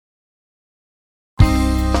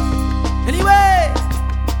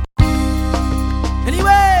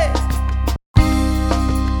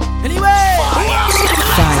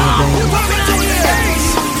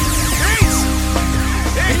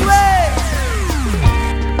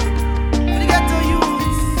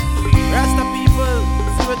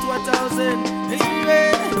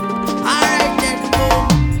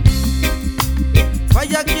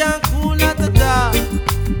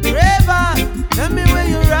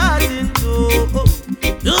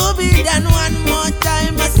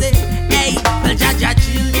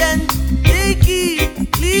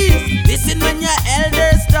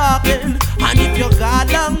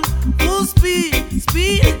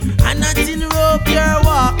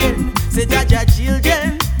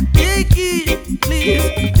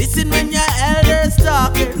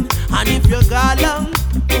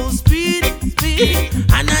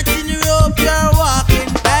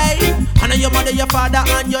father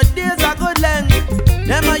and your days are good length.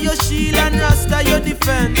 Them are your shield and rasta your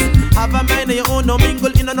defense. Have a mind of your own, no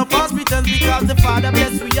mingle in no false pretense. Because the father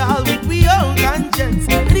bless we all with we own conscience.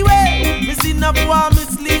 Anyway, me see no war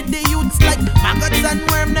mislead the youths like maggots and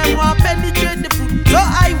worm. Them want penetrate the fruit, so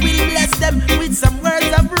I will bless them with some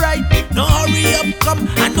words of right. No hurry up, come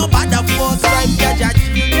and no bother force right. Judge your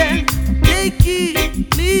children, take it,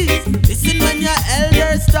 please. Listen when your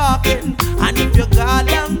elders talking, and if you got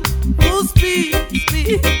them, full speed,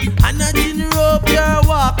 and not in the rope you're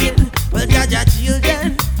walking. Well, judge your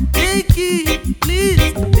children, take it,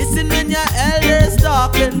 please. Listen when your elders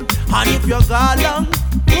talking, and if you got them,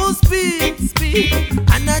 full speed,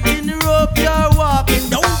 and not in the rope you're walking.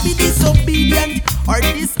 Don't be disobedient or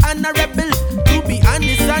dishonorable. To be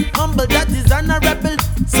honest and humble, that is honorable.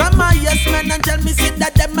 Some are yes men and tell me say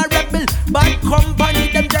that them a rebel. Bad company,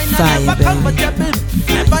 them join and never comfortable.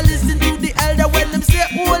 Never listen to the elder when them say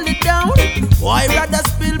hold it down. Why rather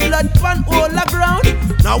spill blood on all the ground?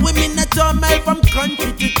 Now women a turmoil from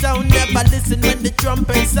country to town. Never listen when the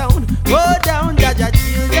trumpet sound. Go down, judge your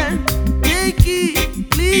children, take it,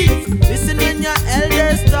 please. Listen when your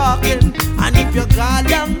elders talking, and if you got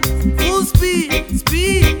them, full speed,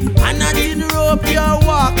 and not in the rope you're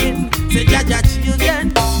walking. Say judge your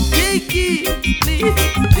children, take it, please.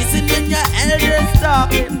 Listen when your elders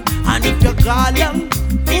talking, and if you got them,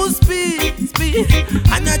 full speed,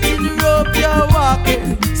 and not in the rope you're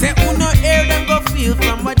walking. Say who no hear them go feel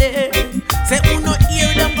from what they. Say who no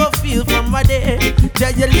hear them go feel from what they.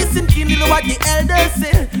 Tell you listen keenly to what the elders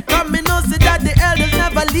say. Come me know say that the elders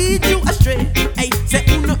never lead you astray. Hey, say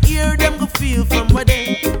who no hear them go feel from what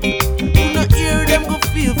they. Who no hear them go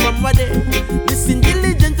feel from what they. Listen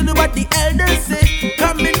diligently to what the elders say.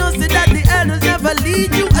 Come me know say that the elders never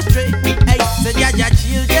lead you astray. Hey, say yeah, your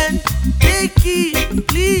children, take it,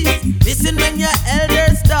 please. Listen when your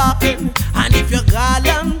elders talking, and if you got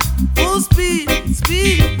them, full speed,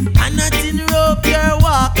 and not in the rope you're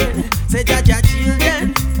walking. Say that your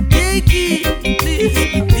children, take it, please.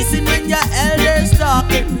 Listen when your elders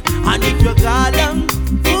talking, and if you got them,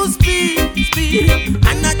 full speed,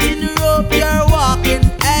 and not in the rope you're walking.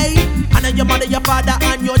 Hey, and your mother, your father,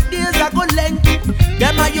 and your days are go length.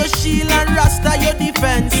 Them are your shield and rasta your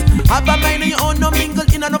defense. Have a mind of your own, no mingle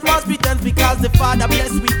in no false pretense. Because the father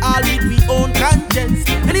bless we all with we own conscience.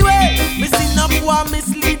 Anyway, me see no war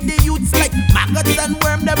mislead the youths like maggots and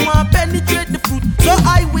worm. Them want penetrate the fruit, so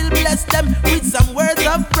I will bless them with some words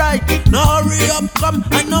of pride. No hurry up, come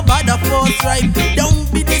and no bother force right. Don't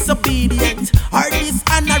be disobedient or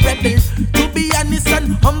dishonorable. To be honest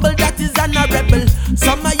and humble, that is honorable.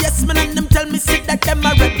 Some are yes men and them tell me say that them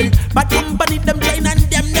are rebel. But company them join and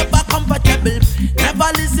them never comfortable.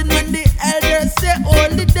 Never listen when the elders say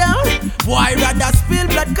hold it down. Why rather spill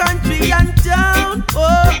blood country and town?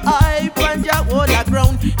 Oh, I panja all the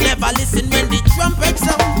ground. Never listen when the trumpet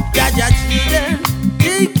sound. Jaja children,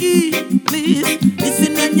 take it, please.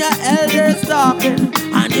 Listen when your elders talking,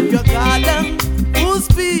 and if you call them, full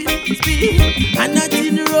speed, and not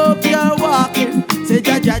in the rope you're walking. Say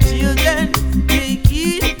Jaja children, take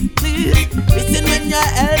it, please. Listen when your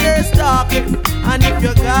elders talking, and if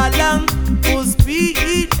you call them, full speed,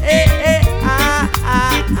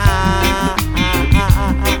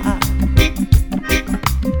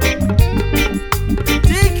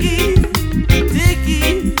 Take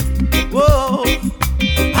it, whoa.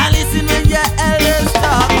 And listen when your elders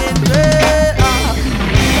talking, Hey,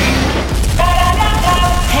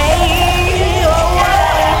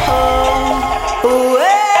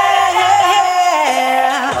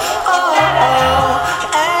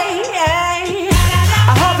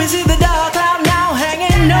 I hope you see the dark cloud now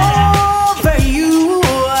hanging over you.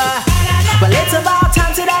 Well, it's about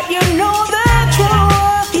time so that you know the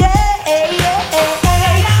truth.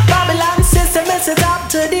 Babylon system is set up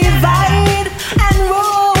to divide and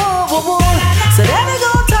rule. So there we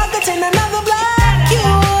go, targeting another black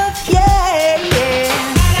youth.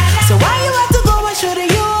 So why you have to go and shoot the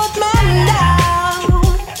youth men down?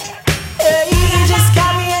 You just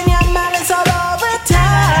carrying your malice all over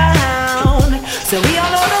town. So we all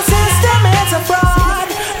know the system is a fraud,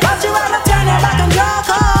 but you wanna turn it back and draw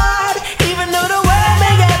card, even though the world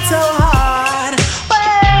may get so hard.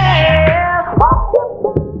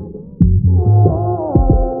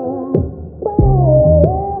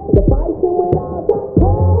 The fighting without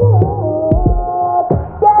the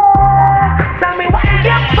cause. Tell me what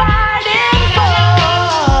you're fighting for.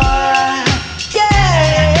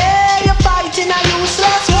 You're fighting a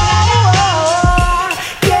useless war.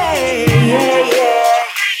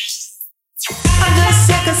 I'm just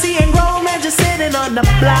sick of seeing grown men just sitting on the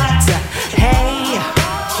blocks. Hey,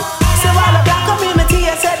 so while the black community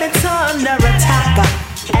has said it's under attack,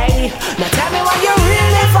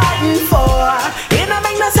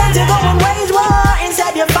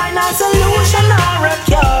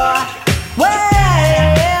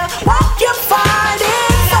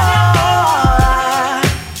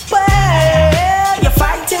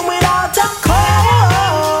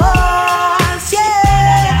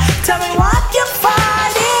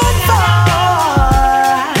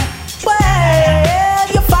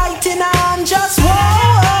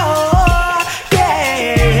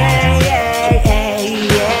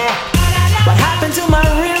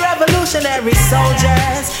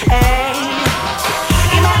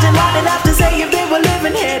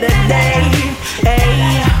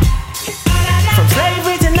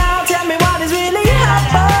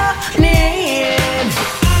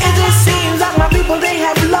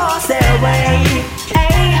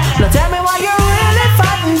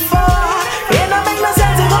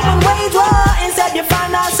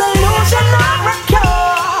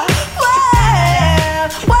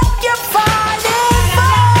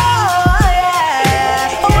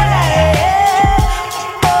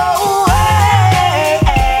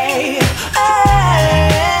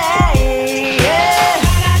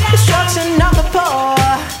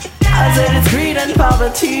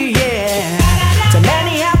 poverty, yeah. Too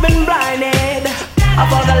many have been blinded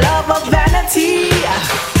for the love of vanity,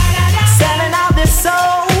 selling out their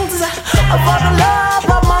souls for the love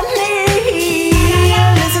of money.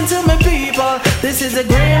 Listen to me, people, this is a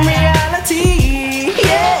grim reality,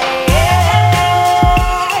 yeah.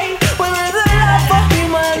 We're in the love for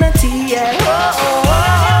humanity, yeah.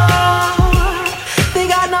 They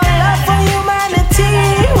got no love for humanity,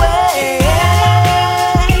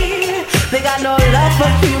 they got no love for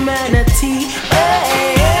humanity.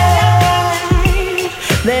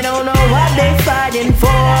 They don't know what they're fighting for,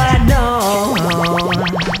 no.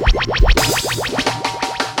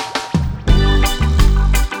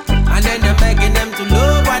 And then they're begging them to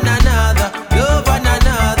love one another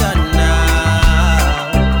now.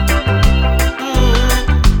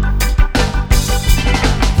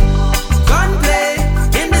 Gunplay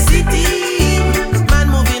in the city, man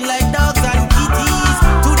moving like dogs and kitties.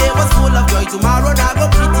 Today was full of joy, tomorrow not go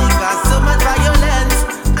pretty, cause so much violence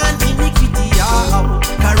and iniquity,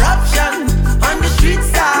 corruption on the street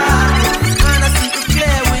side, and I see it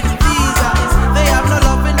clear with these eyes. They have no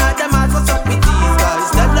love in them hearts, what's up with these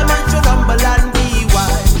guys? Tell them man should humble and be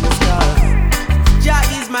wise, cause Jah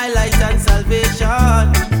is my light and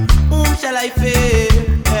salvation. Whom shall I fear?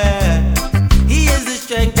 Yeah. He is the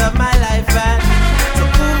strength of my life, and so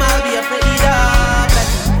whom I'll be afraid of?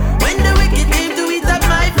 When the wicked came to eat up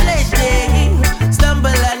my flesh, they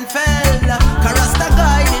stumble and fell. Rasta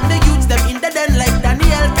guiding the youths, them in the den like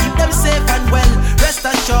Daniel, keep them safe and well. Rest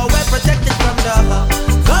assured we're protected from the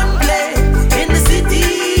gunplay in the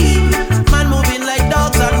city. Man moving like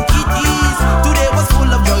dogs and kitties. Today was full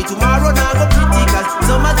of joy, tomorrow now go pretty, cause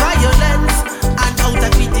so much violence and out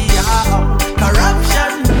of pity.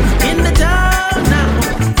 Corruption in the town now.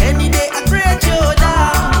 Any day a great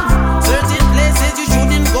showdown. Certain places you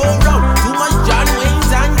shouldn't go round. Too much John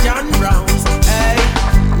Waynes and John Browns. Hey,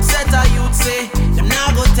 set a youth say them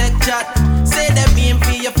now go take chat. Say them aim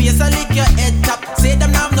for your face and lick your head top. Say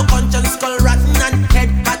them now have no conscience, skull rotten and head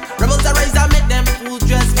hot. Rebels arise and make them full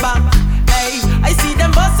dress back. Hey, I see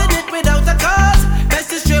them busting it without a cause.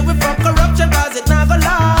 Message straight with from corruption, cause it never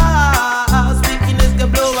last. Wickedness can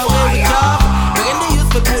blow away with job. Bringing the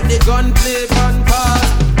youth to put the gunplay on pause.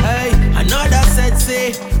 Hey, another said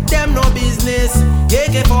say them no business.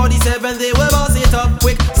 AK-47 they will boss it up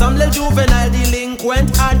quick. Some little juvenile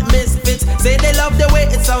delinquent and misfits say they love the way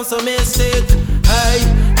it sounds so mystic. Hey,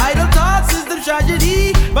 idle thoughts is the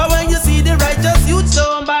tragedy, but when you see the righteous youth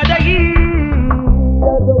don't bother ye.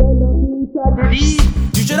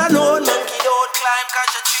 You should have known monkey don't climb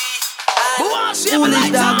catch a tree. Who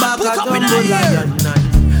is that back at Dumbo lion?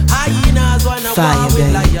 Hyenas wanna war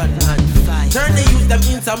with lion. Turn the youth them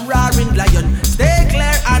in some roaring lion. Stay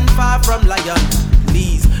clear and far from lion,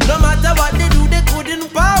 please. No matter what they do, they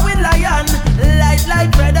couldn't power with lion. Light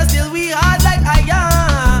like feather, still we hard like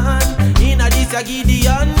iron. In a this a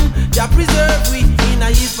Gideon, Jah preserve we in a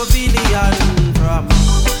his pavilion. From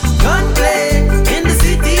gunplay in the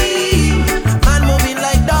city, man moving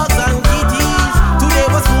like dogs and kitties. Today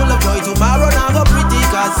was full of joy, tomorrow now go pretty,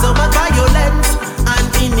 cause so much violence and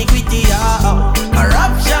iniquity.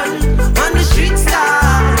 Corruption on the street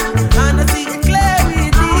side, and I see it clear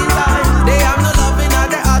with these eyes. They have no love in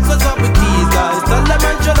their hearts, what's up with these guys? Tell them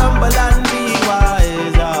man should humble and be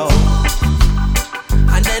wise,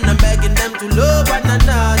 and then I'm begging them to love one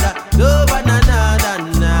another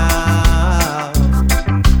now.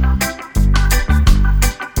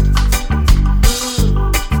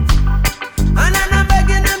 And then I'm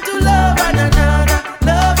begging them to love one another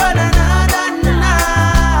now.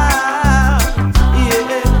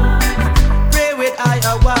 Yeah, pray with I a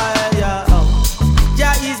while.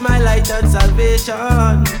 Jah is my light and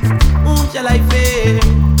salvation. Whom shall I fear?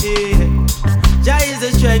 Yeah. Jah is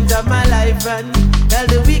the strength of my life, and tell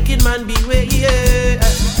the wicked man beware. Yeah.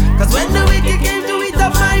 Cause when the wicked came to eat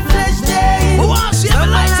up my flesh, they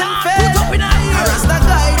Rasta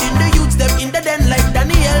guiding the youths, them in the den like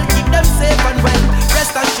Daniel, keep them safe and well.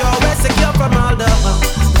 Rest assured we're secure from all the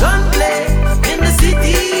gunplay in the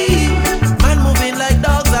city. Man moving like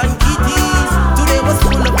dogs and kitties. Today was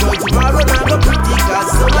full of joy, tomorrow not go pretty, cause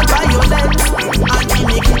so much violence and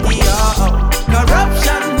iniquity.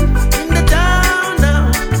 Corruption in the town now.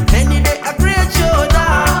 Any day a great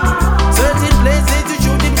showdown. Certain places you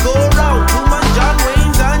shouldn't go round.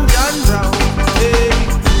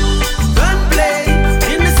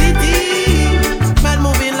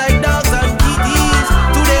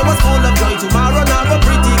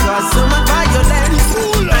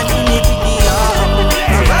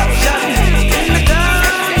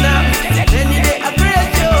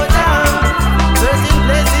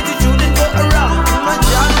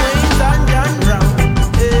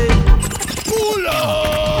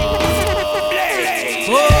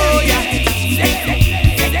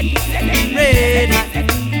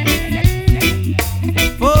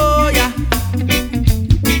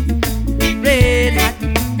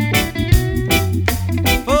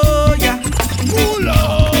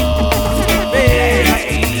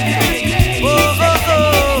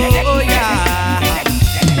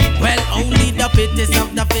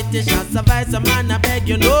 suffice, a man, I beg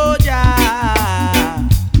you, no, Jah.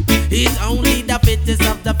 It's only the fittest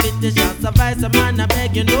of the fittest shall suffice, a man, I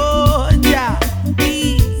beg you, no, Jah.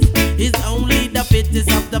 Please. It's only the fittest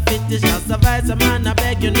of the fittest shall suffice, a man, I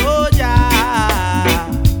beg you, no, Jah.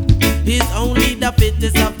 It's only the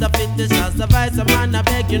fittest of the fittest shall suffice, a man, I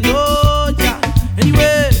beg you, no, Jah.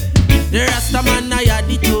 Anyway, the Rasta man, I had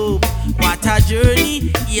the tube. What a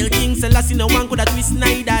journey. Hail King Selassie, no one could have twist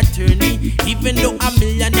neither turn me. Even though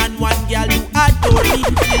 1,000,001 girl you adore me,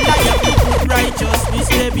 still I have to put righteousness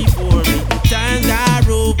there before me. Times are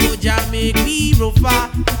rough, but Jah make me rougher.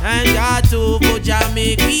 And God too, but Jah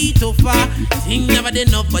make me tougher. Things never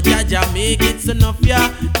enough, but Jah make it enough,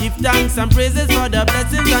 yeah. Give thanks and praises for the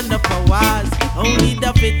blessings and the powers. Only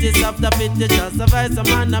the fittest of the fittest shall survive, so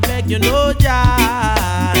man, I beg you, no,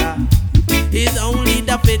 Jah. It's only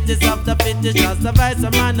the fittest of the fittest shall survive, so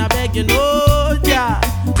man, I beg you, no, Jah.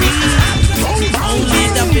 Only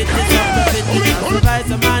the fittest of the fittest shall survive,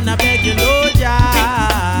 so man, I beg you, no,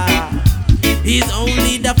 Jah. It's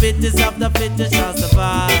only the fittest of the fittest shall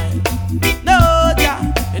survive. No,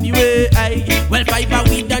 Jah. Anyway, well, 5 hours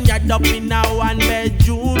we done yadd up in our 1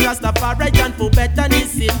 bedroom. Rastafari and for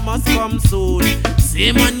betterness, it must come soon.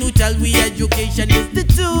 Same one who tell we education is the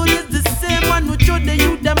tool, is the same one who showed the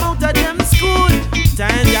youth them out of them school.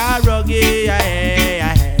 Times are rugged,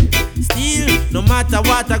 still, no matter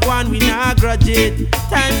what I go on, we not grudge it.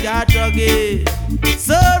 Times got rugged,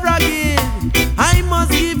 so rugged. I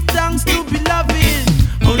must give thanks to beloved.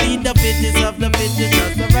 Only the fittest of the fittest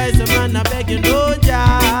shall survive, so man, I beg you, no,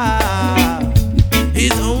 Jah.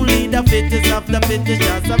 It's only the fittest of the fittest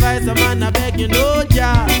shall survive, so man, I beg you, no,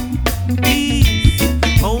 Jah.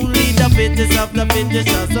 Only the fittest of the fittest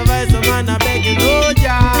shall survive, so man, I beg you, no,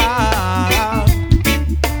 Jah.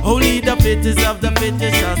 Only the fittest of the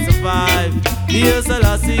fittest shall survive. Here's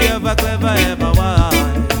Selassie, ever clever, ever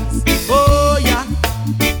wise. Oh, yeah.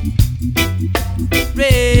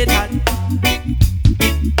 Red hot.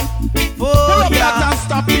 Oh, yeah. And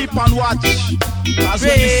stop people and watch. Cause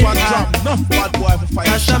when this one drop, enough bad boy for fire.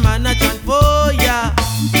 Cause the man a chant, oh, yeah.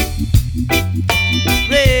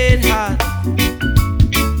 Red hot.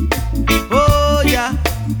 Oh, yeah.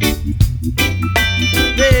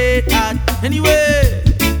 Red hot. Anyway,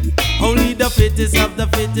 only the fittest of the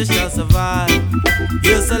fittest shall survive.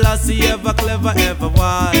 Here's Selassie, ever clever, ever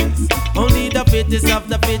wise. Only the fittest of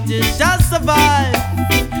the fittest shall survive.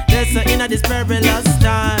 There's a in this perilous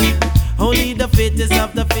time. Only the fittest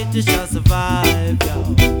of the fittest shall survive,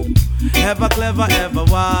 yo. Ever clever, ever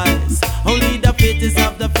wise. Only the fittest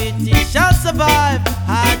of the fittest shall survive.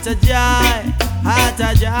 Heart a joy, heart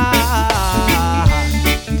a joy.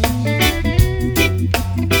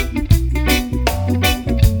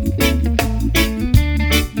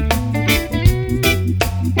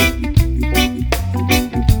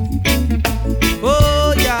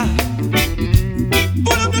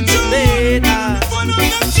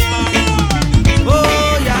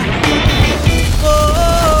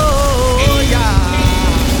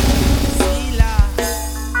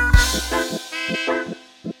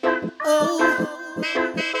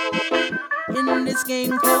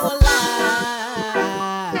 Game called life.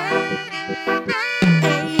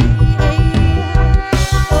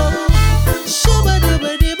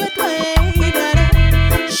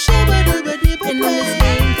 In this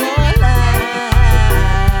game called life,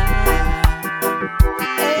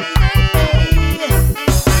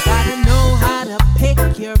 gotta know how to pick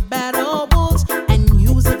your battles and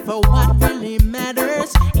use it for what really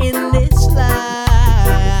matters in this life.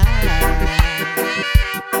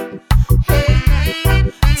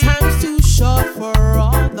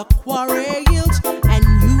 The quarrels, and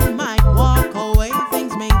you might walk away.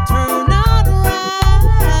 Things may turn out right.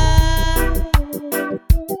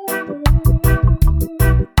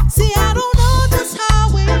 See, I don't know just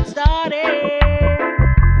how it started.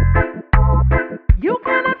 You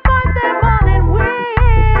cannot find them all in win.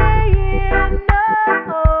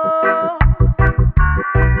 No.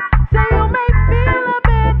 Say you may feel a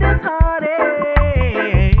bit disheartened,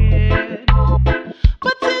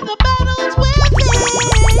 but see the battles within.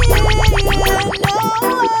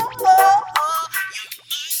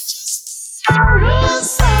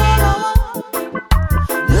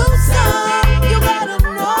 You gotta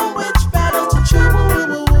know which battle to choose.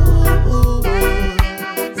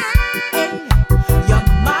 You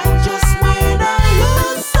might just win or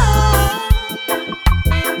lose some.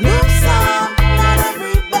 Not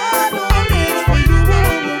every battle is for you.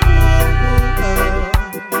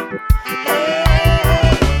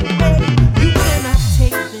 You cannot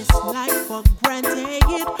take this life for granted.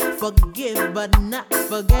 Forgive but not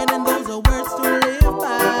forget, and those are words to live by.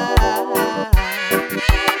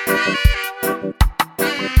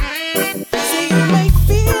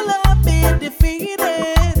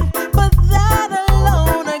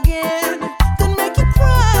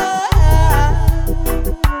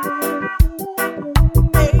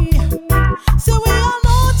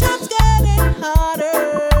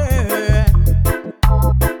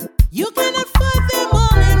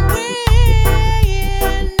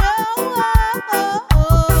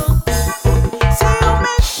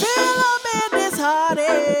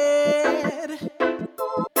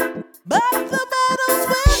 but the battle's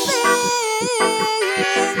within.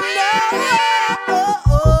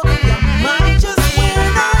 Oh, you might just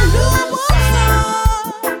win or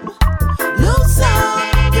lose some.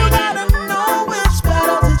 You gotta know which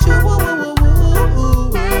battle to choose.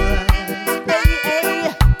 Hey,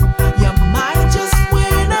 you might just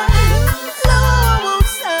win or lose some.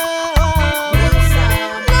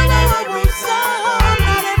 Not every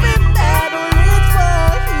battle is for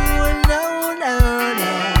you. No.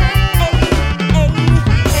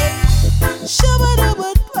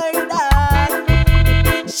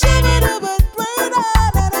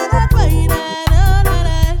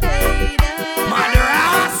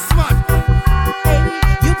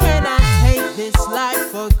 You cannot take this life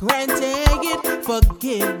for granted.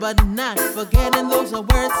 Forgive but not forgetting, those are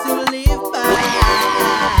words to live by.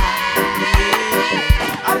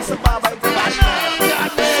 Alice Baba International.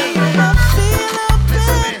 You might feel a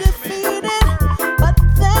bit defeated, but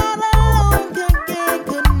that alone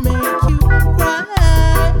could make you cry.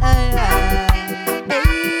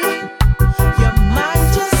 You might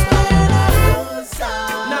just win or lose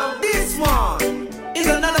some. Now this one is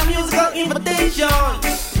another musical invitation,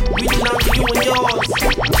 reaching out to you and yours,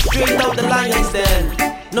 straight out the lion's den,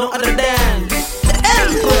 no other than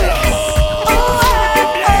Empress.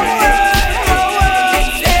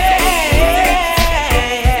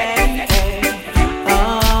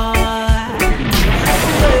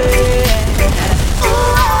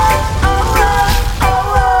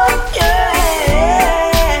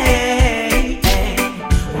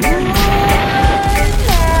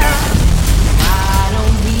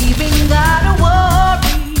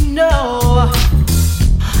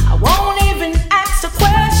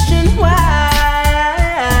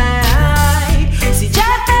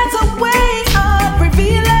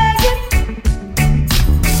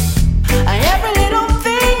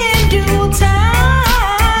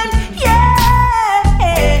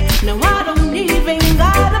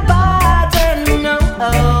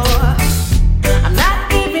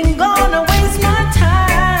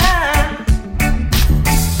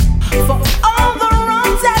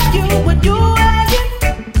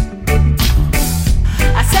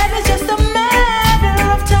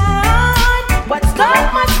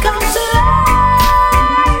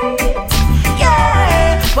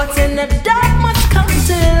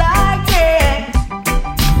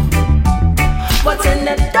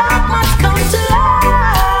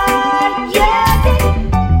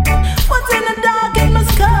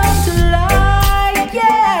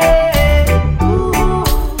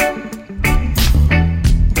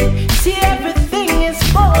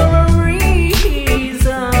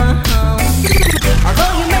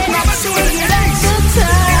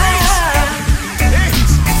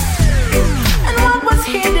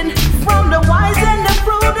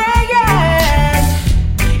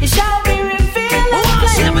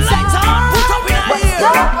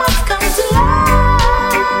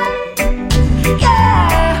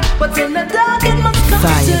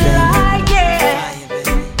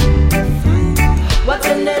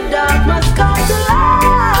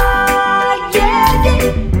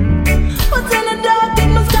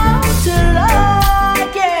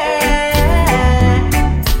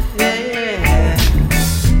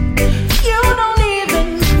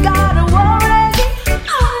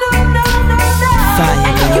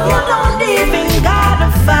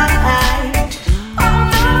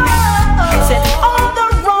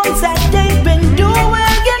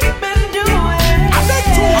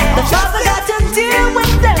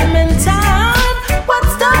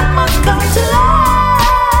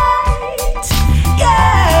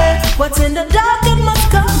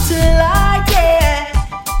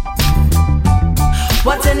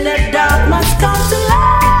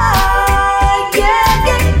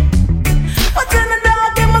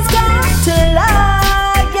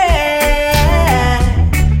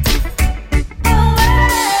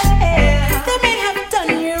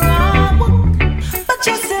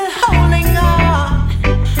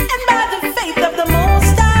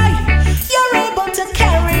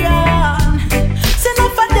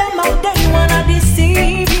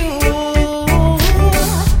 Deceive you,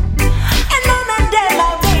 and none of them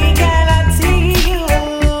are vacant.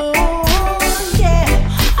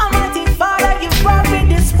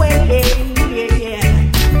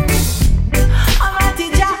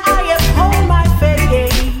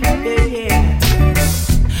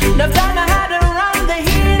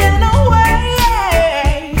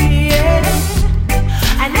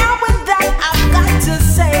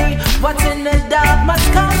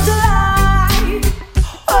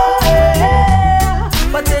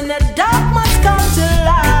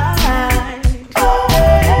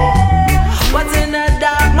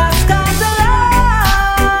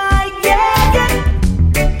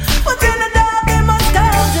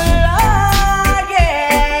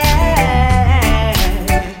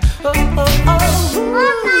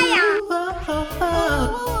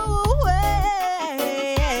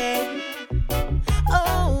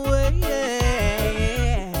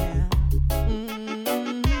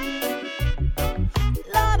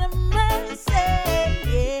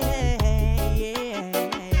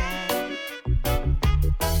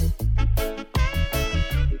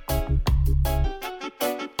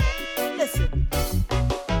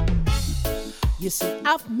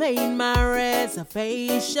 I've made my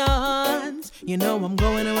reservations. You know I'm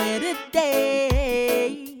going away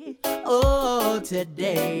today. Oh,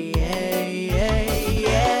 today,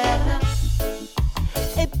 yeah.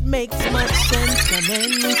 It makes much sense to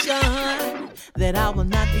mention that I will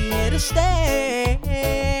not be here to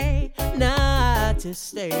stay, not to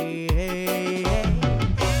stay. You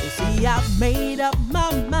see, I've made up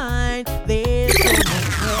my mind. There's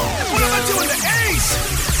so much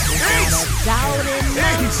doubt in my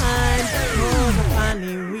mind, cause I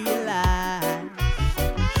finally realized.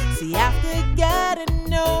 See, after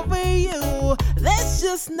getting over you, there's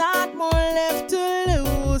just not more left to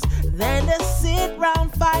lose than to sit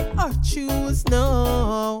round, fight, or choose.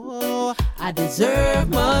 No, I deserve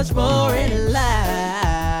much more in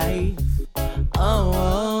life.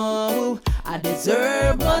 Oh, I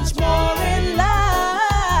deserve much more in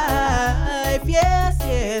life. Yes,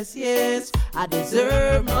 yes, yes. I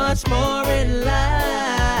deserve much more in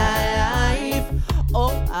life.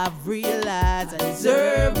 Oh, I've realized I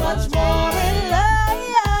deserve much more in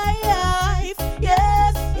life.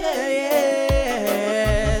 Yes,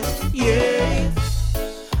 yes, yes.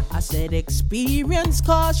 I said experience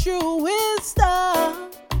costs you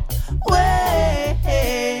wisdom. Well,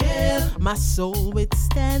 my soul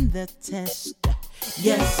withstand the test.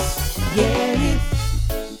 Yes, yes.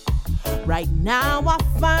 Right now I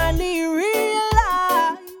finally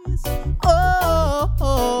realize,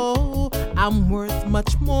 oh, I'm worth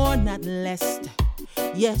much more, not less.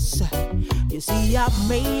 Yes, you see, I've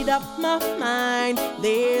made up my mind.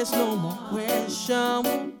 There's no more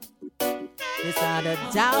question. There's not a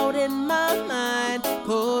doubt in my mind,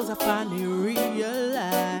 cause I finally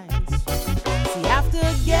realize. See, after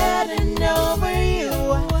getting over you,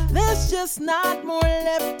 there's just not more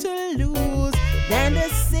left to lose than to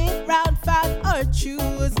sit round, fight, or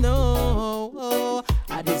choose. No,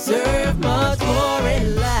 I deserve much more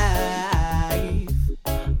in life.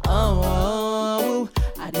 Oh,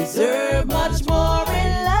 I deserve much more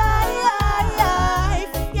in life.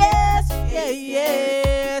 Yes, yes,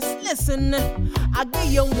 yes. Listen, I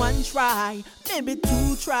gave you one try, maybe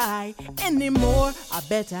two try. Anymore, I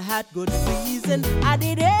bet I had good reason. I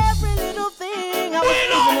did every little thing I was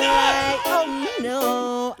feeling like. Oh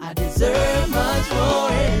no, I deserve much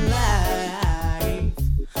more in life.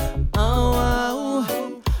 Oh,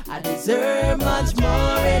 I deserve much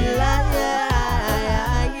more in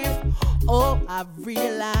life. Oh, I've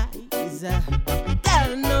realized you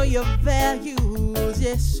gotta know your values.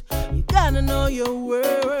 Yes, you gotta know your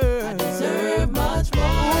worth. I deserve much more.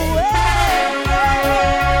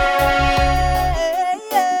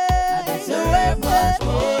 I deserve much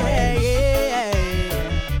more.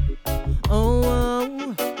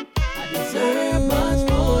 Oh, I deserve much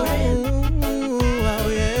more. Oh,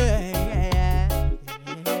 yeah.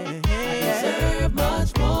 I deserve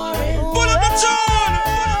much more. Pull up the tune!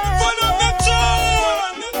 Pull up the tune!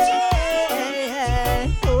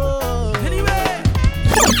 Anyway,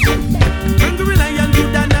 hungry lion,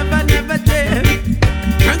 Buddha never, never tame.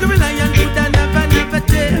 Hungry lion, Buddha never, never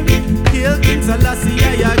tame.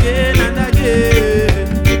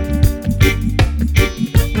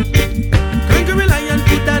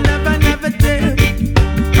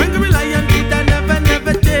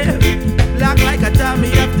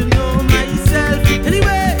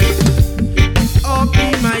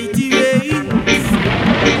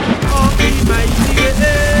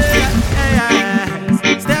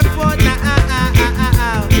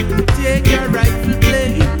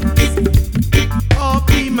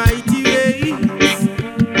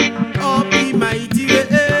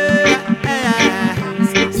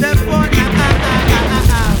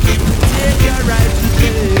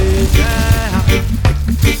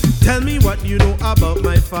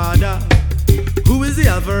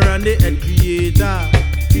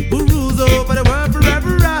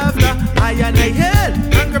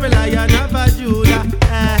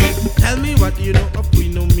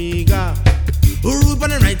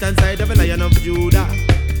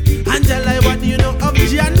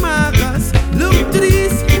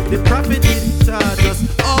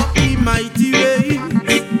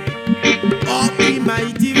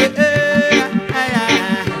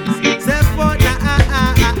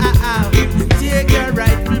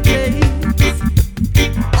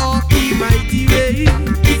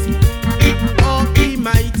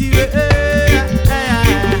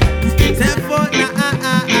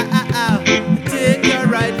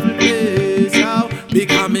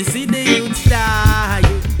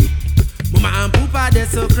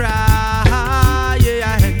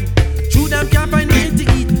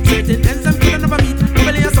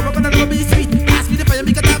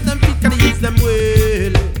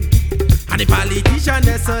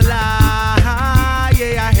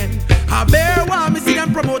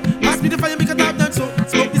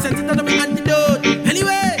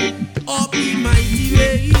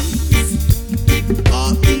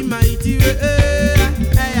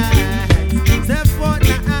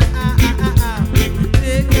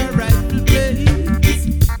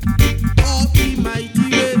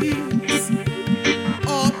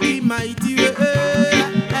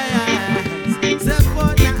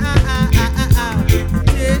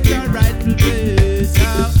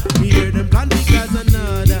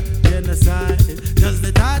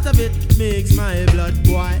 mix my blood,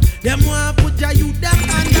 boy. Them want put your youth down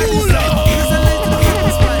under the sun. Just a little bit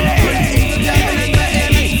of spot.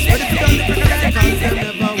 But if you don't look at the cause them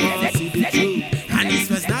never want to see the truth. And this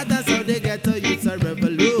was not that's how they get to youths a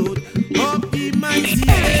revolute. Up in my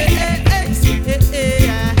CAS, you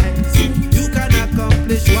can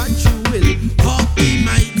accomplish what you will. Up in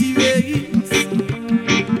mighty ways,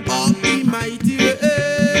 up in mighty ways.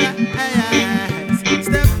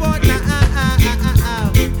 Step forward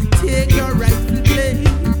now, take your rightful place.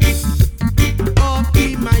 Up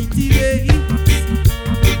in mighty ways,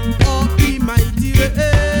 up in mighty ways.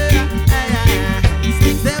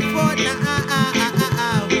 Step forward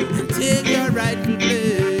now, take your rightful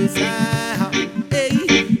place. Hey,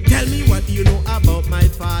 tell me what do you know about my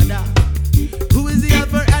father? Who is the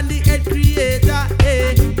Alpha and the Head Creator?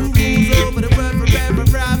 Hey, who rules over the world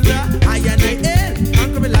forever after? I and I hail,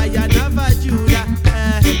 conquering Lion of Judah.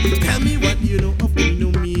 Tell me what you know of Queen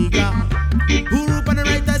Omega, who rule on the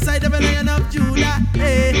right side of the Lion of Judah.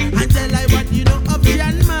 Hey, and tell I what you know of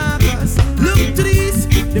John Marcus. Look to this,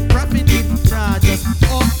 the prophet in charge us.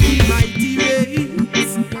 Up the mighty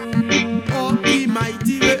ways, up the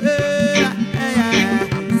mighty ways.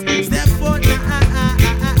 Step forward now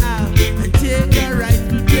and take your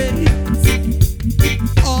rightful place.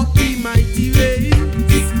 Up the mighty ways,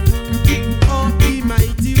 up the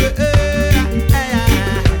mighty ways.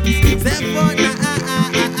 Step forward now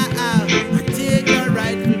and take your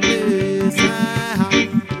rightful place.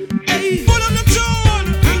 Hey, Pull up the tune.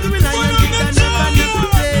 hungry lion, Buddha never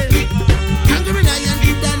fail. Hungry lion,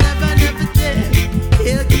 Buddha never fail.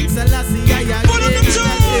 Hail King Selassie, I Pull up the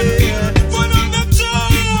tune. Pull up the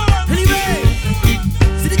tune. Anyway,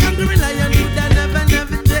 see the hungry lion, Buddha never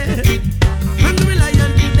fail. Hungry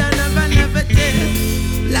lion, Buddha never fail.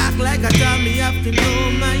 Black like a Tommy, have to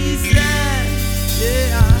know myself.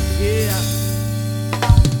 Yeah.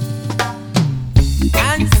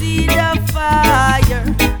 And see the fire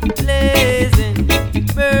blazing,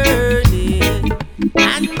 burning,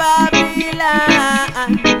 and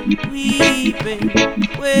Babylon weeping,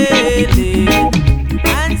 wailing.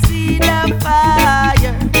 And see the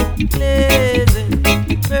fire blazing,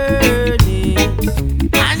 burning,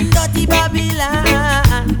 and dirty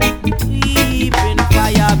Babylon weeping,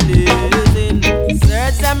 fire blazing.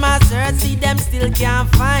 Search them a search, see them still can't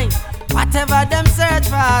find. Whatever them search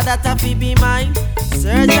for, that a fi be mine.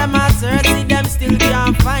 Search them a search, see them still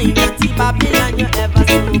can't find. Dirty Babylon, you ever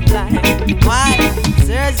so blind. Why?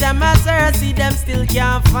 Search them a search, see them still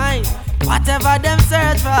can't find. Whatever them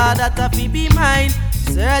search for, that a fi be mine.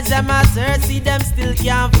 Search them a search, see them still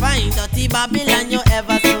can't find. Dirty Babylon, you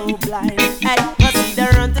ever so blind. Hey, but see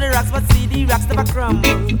them run to the rocks, but see the rocks never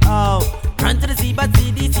crumble. Oh. Run to the sea, but see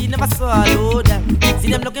the sea never swallow them. See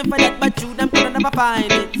them looking for that, but you them could never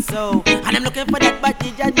find it. So, and I'm looking for that, but they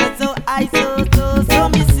just not so I so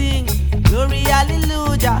me sing. Glory,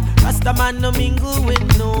 hallelujah. Rasta man no mingle with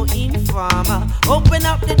no informer. Open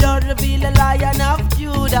up the door, reveal the Lion of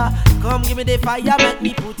Judah. Come give me the fire, make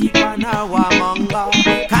me put it on a warmonger.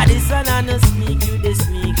 Cause this one I no sneak, you the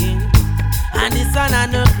sneaking. And this one I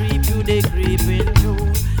no creep, you the creeping too.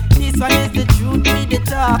 This one is the truth, me the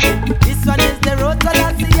talking. This one is the road, so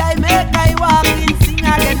that's the I make I walk in. Sing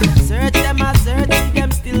again. Search them, I search, see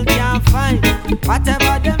them still can't find.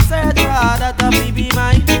 Whatever them search for, that a be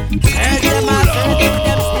mine. Search them, I search, see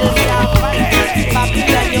them still can't find.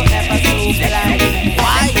 Babylon, you ever so blind.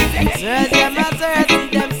 Why? Search them, I search, see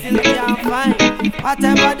them still can't find.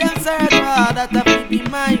 Whatever them search for, that a be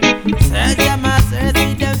mine. Search them, I search,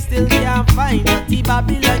 see them still can't find. Dirty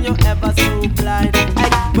Babylon, you ever so blind.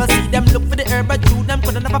 But see them look for the herb, but you them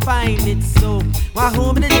could never find it. So, my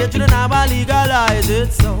home in the jail, children now legalize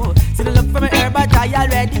it. So, see them look for my herb, but I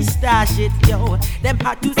already stash it, yo. Them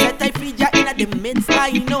hard to set I free in at the midst,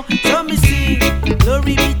 I know. So me sing,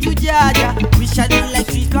 glory be to Jaja. We shall be like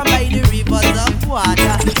trees come by the rivers of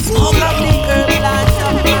water. Smoke up the herb, plant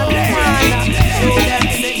up marijuana. Show them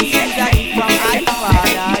the things I eat from my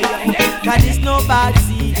father, yo. Cause it's no bad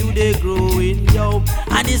seed you they growing, yo.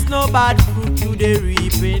 And it's no bad fruit you they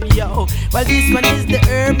reaping, yo. Well, this one is the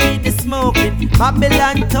herb, need the smoking.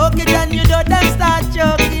 Babylon talk it and you know them start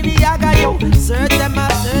joking, yaga, yo. Search them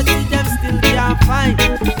up, search see them still can't find.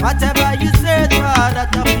 Whatever you search for,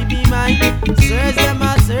 that will be mine. Search them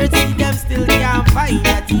up, search see them still can't find.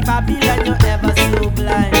 That Babylon you ever so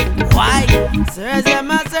blind. Why? Search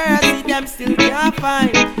them up, search see them still can't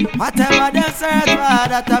find. Whatever them search for,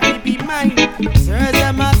 that will be mine. Search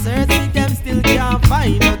them up, search see them still can't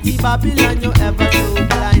find. That Babylon you ever so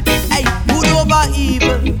blind. Hey, good over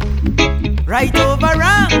evil, right over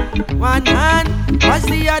wrong. One hand, watch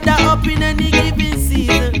the other up in any given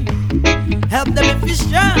season. help them if it's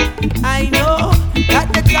strong. I know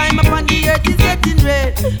that the time upon the earth is getting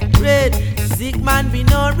red, red. Sick man be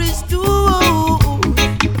nourished too.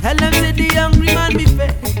 Tell them say the hungry man be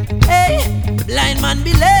fed. Hey, blind man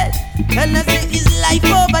be led. Tell them say his life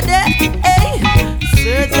over there. Hey,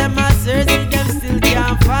 search them and search it, them still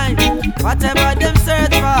can't find. Whatever them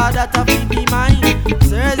search for, that a be mine.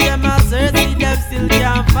 Search them and search it, them still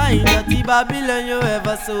can't find. Dirty Babylon, you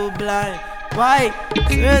ever so blind. Why?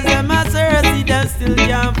 Search them and search it, them still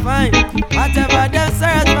can't find. Whatever them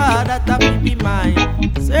search for, that a be mine.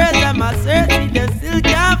 Search them and search it, them still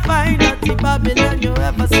can't find. Dirty Babylon, you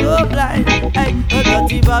ever so blind. Hey, oh,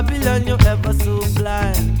 dirty Babylon, you ever so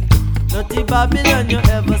blind. Dirty Babylon, you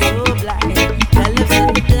ever so blind. Tell them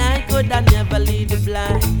say the blind could I never lead the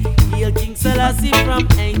blind. Heal King Selassie from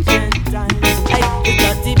ancient times. Hey, the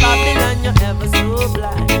dirty Babylon, you ever so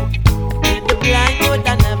blind. The blind could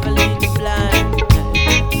I never lead the blind.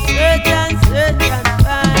 Search and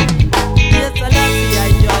find. Yes, Selassie, I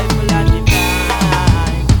joyful and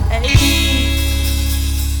divine. Hey.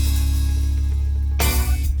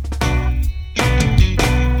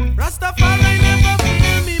 Rastafari never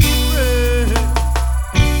feel me pray.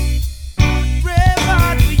 Brave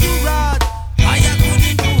heart for you rod. I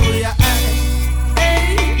couldn't pull your eye.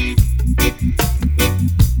 Hey.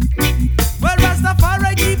 Well,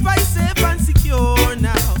 Rastafari keep I safe and secure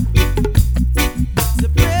now. Say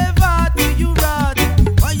brave heart for you rod.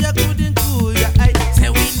 Why you couldn't pull your eye? Say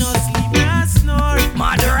we no sleep and snore.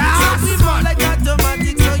 Mother ass. We move like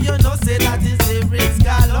automatic, so you know say that is the risk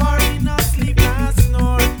galore. We no sleep and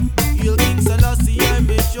snore. Heal King Selassie, I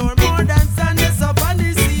make sure more than sandals up on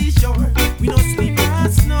the seashore. We no sleep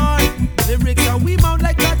and snore. Lyrics are we mount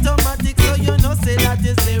like automatic, so you know say that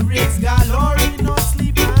is lyrics galore. We no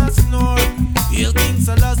sleep and snore. Heal King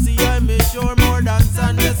Selassie, I make sure more than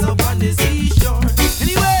sandals up on the seashore.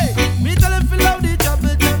 Anyway, me tell them fill out the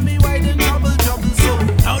trouble, tell me why them trouble so.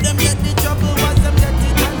 How them get the trouble, was them get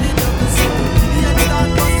it and the double so. Million start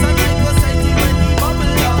bust and I go sight it when the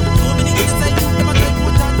bubble out. So many niggas say you them a try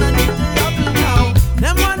put on and need to double now.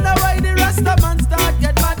 Them wonder why the Rasta man start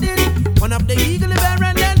get mad in. One of the eagle bear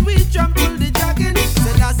and then we trample the dragon.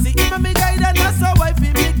 Said I see him and me guide and that's how I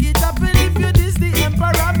feel make it happen. If you this the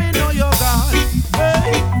emperor, me know you're God.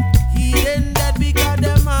 Hey, he ain't dead because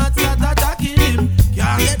them hearts start attacking him.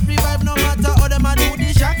 Can't get revived no matter how them a do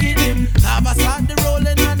the shocking him. Lava start the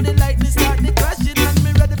rolling and the lightning start the crashing. And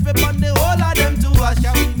me ready for burn the whole of them to wash.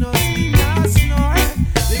 Yeah, we no sleep nor snore.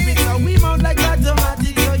 Lyrics are we mount like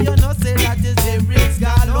automatic, so you know say that is lyrics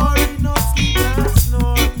galore. We no sleep nor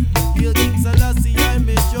snore. Heal King Selassie, I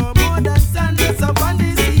make sure more than sandals up on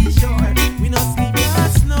the seashore. We no sleep nor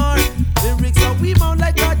snore. Lyrics are we mount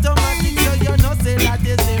like automatic, so you know say that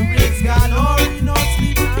is lyrics galore. We no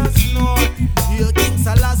sleep nor snore. Heal King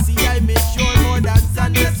Selassie, I make sure more than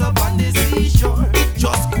sandals up on the seashore.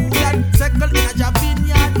 Just cool and circle in a job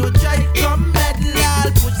vineyard, no try come meddle.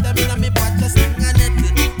 I'll push them in a me pot, just sing a nettle.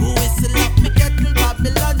 Who whistle up me kettle,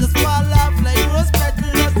 Babylon just fall off like rose petal.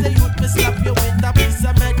 Just the youth me slap you with a piece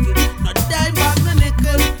of metal. No dime back no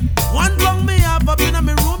nickel. One bong me up in a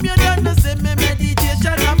me room, you done the same me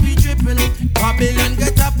meditation up be triple. Babylon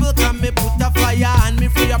get apple, come me put a fire and me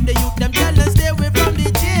free up the youth. Them tell us stay away from the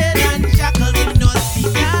jail and shackles. We no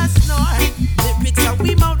sleep and snore. Lyrics are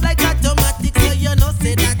we mount like automatic, so you know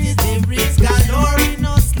say that is lyrics galore. We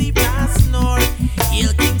no sleep and snore.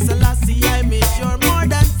 Heal King Selassie, I make sure more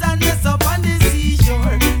than sandals up on the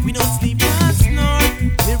seashore. We no sleep and snore.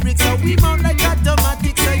 Lyrics are we mount like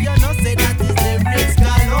automatic, so you know say that is lyrics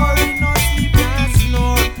galore. We no sleep and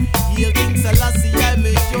snore. Heal King Selassie, I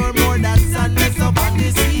make sure more than sandals up on the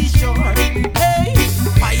seashore. Hey,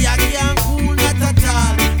 fire can't cool not at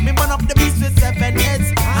all. Me burn up the beast with 7 heads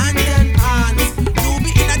and 10 hands. You be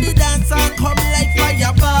in a the dance and come like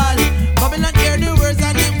fireball. Babylon hear the words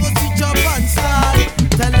and them go switch up and stall.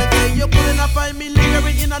 Tell them say you couldn't find me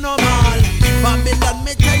lingering in a normal. Babylon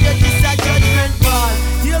me tell you this a judgment call.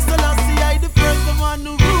 Here's the last see I the first one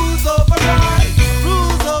who rules over all.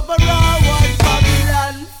 Rules over all one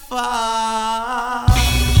Babylon fall.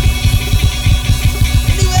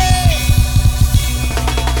 Anyway.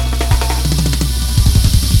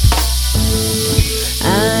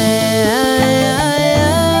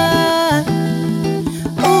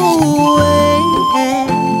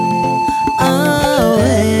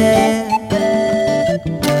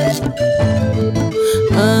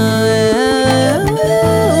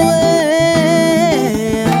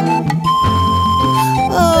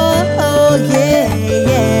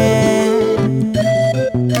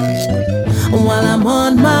 While I'm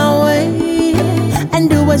on my way and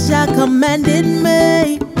do as Jah commanded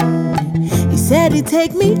me. He said he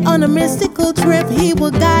take me on a mystical trip. He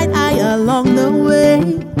will guide I along the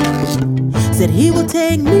way. Said he will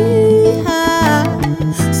take me high,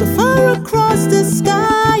 so far across the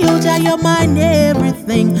sky. Oh Jah, you're mine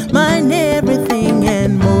everything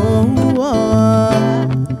and more.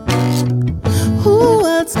 Who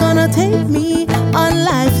else gonna take me on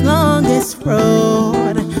life's longest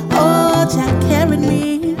road? Oh Jah carried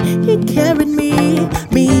me, he carried me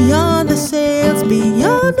beyond the sails,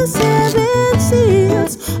 beyond the seven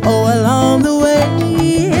seas. Oh, along the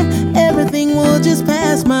way, everything will just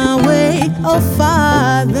pass my way. Oh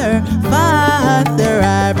Father, Father,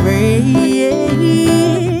 I pray.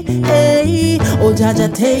 Oh Jah, Jah,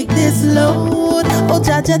 take this load. Oh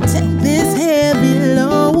Jah, Jah, take this heavy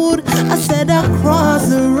load. I said across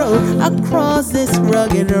the road, across this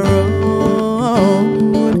rugged road.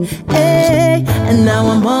 Hey, and now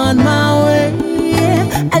I'm on my way,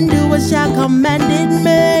 and do what Jah commanded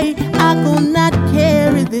me. I could not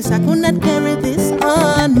carry this, I could not carry this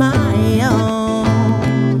on my own.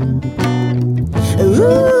 Ooh,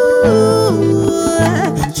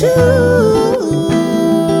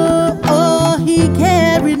 oh, he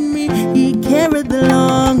carried me, he carried the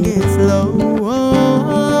longest load.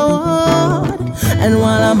 And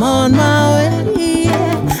while I'm on my way,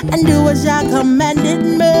 and do what Jah commanded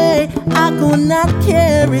me, I could not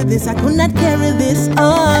carry this, I could not carry this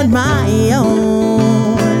on my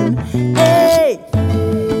own. Hey.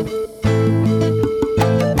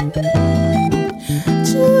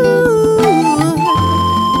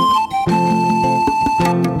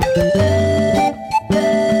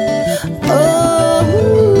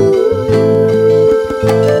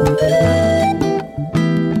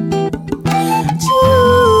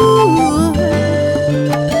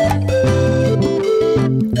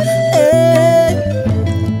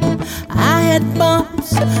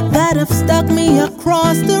 That have stuck me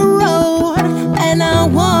across the road, and I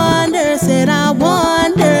wonder, said I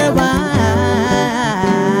wonder why.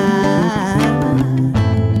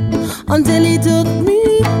 Until he took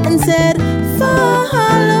me and said,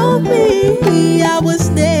 follow me. I was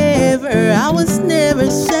never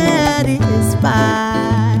satisfied.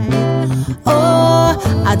 Oh,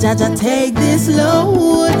 Jah, Jah, take this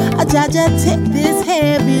load. Jah, Jah, take this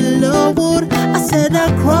heavy load. I said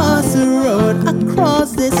across the road,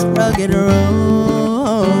 across this rugged road.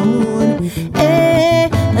 Hey,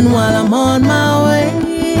 and while I'm on my way,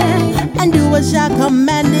 and do what Jah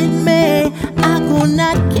commanded me, I could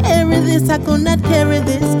not carry this, I could not carry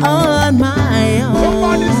this on my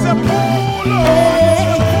own.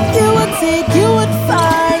 Hey, you would think, you would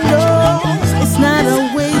find, oh, it's not a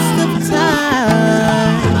waste of time.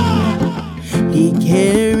 He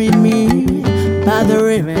carried me by the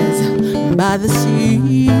rivers, by the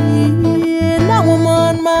sea, and now I'm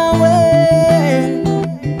on my way.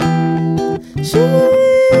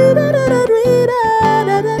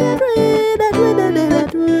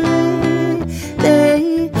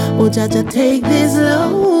 Oh Jah, Jah, take this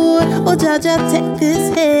load. Oh Jah, Jah, take this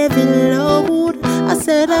heavy load. I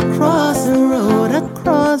said across the road,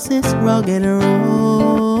 across this rugged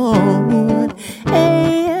road.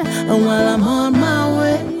 Hey, and while I'm on my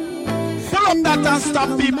way, pull up that and stop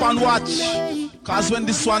people and watch. Cause when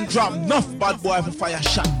this one drop, enough bad boy for fire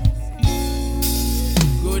shot.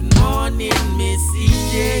 Good morning, Missy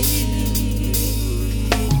J.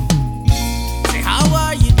 Say, how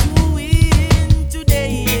are you doing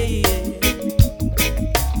today?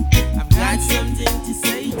 I've got something to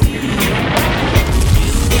say to you.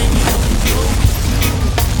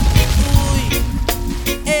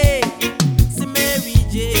 Hey, say Mary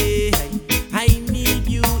J, I need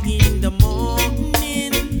you in the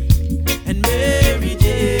morning. And Mary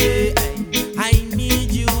J, I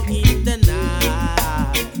need you in the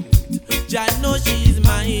night. Jah know she's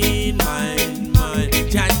mine, mine, mine.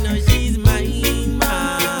 Jah know she's mine,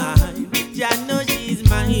 mine. Jah know she's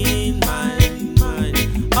mine, mine, mine.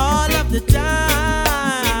 All of the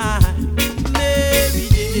time, Mary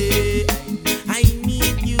J, I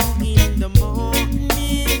need you in the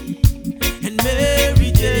morning. And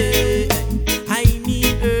Mary J, I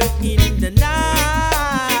need her in the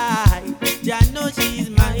night. Jah know she's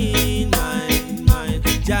mine, mine, mine.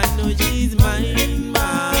 Jah know she's mine,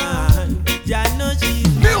 mine. Jah know she's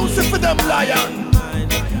Music for them lion. mine,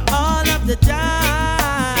 all of the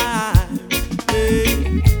time.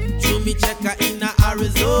 Hey, to me check her in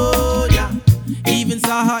Arizona, even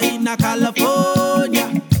saw her in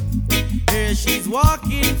California. Here she's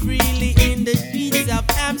walking freely in the streets of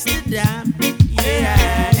Amsterdam.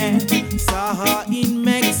 Yeah, saw her in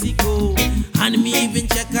Mexico, and me even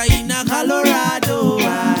check her in Colorado.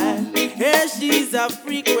 Here she's a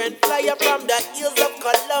frequent flyer from the hills of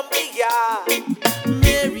Colombia.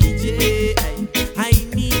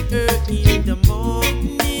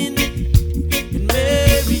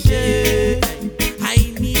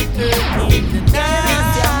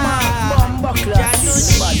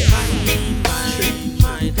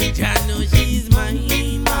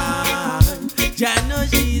 I know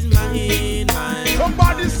she's mine.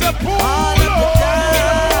 Somebody say pull All of the time.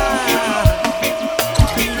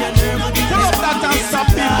 Pull up that and stop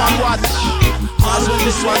people and watch. As when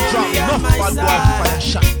this one drop, enough bad boy fire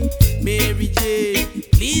shot. Mary J.